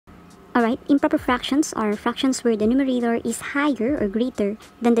Alright, improper fractions are fractions where the numerator is higher or greater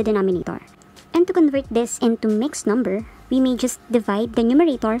than the denominator. And to convert this into mixed number, we may just divide the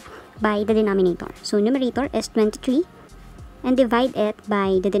numerator by the denominator. So numerator is 23 and divide it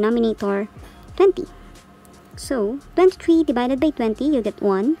by the denominator 20. So 23 divided by 20, you get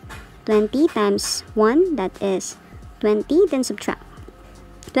 1. 20 times 1, that is 20, then subtract.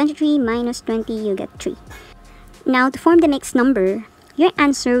 23 minus 20, you get 3. Now to form the mixed number, your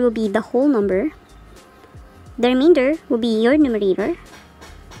answer will be the whole number. The remainder will be your numerator.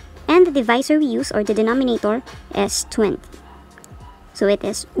 And the divisor we use, or the denominator, is 20. So it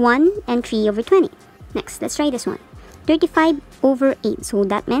is 1 and 3 over 20. Next, let's try this one. 35 over 8. So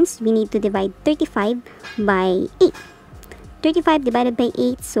that means we need to divide 35 by 8. 35 divided by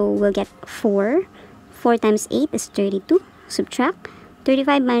 8, so we'll get 4. 4 times 8 is 32. Subtract.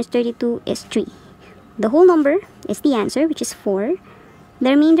 35 minus 32 is 3. The whole number is the answer, which is 4. The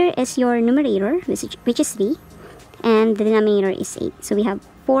remainder is your numerator, which is 3. And the denominator is 8. So we have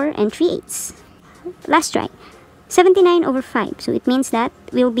 4 and 3/8. Last try. 79 over 5. So it means that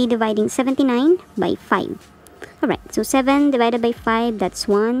we'll be dividing 79 by 5. Alright, so 7 divided by 5, that's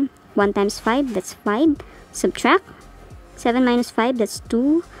 1. 1 times 5, that's 5. Subtract. 7 minus 5, that's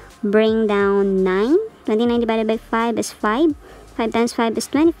 2. Bring down 9. 29 divided by 5 is 5. 5 times 5 is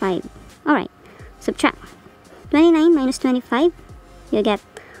 25. Alright, subtract. 29 minus 25, you get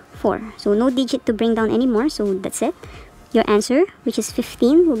 4. So no digit to bring down anymore, so that's it. Your answer, which is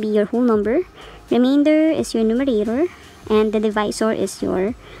 15, will be your whole number. Remainder is your numerator, and the divisor is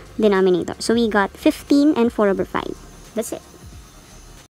your denominator. So we got 15 and 4 over 5. That's it.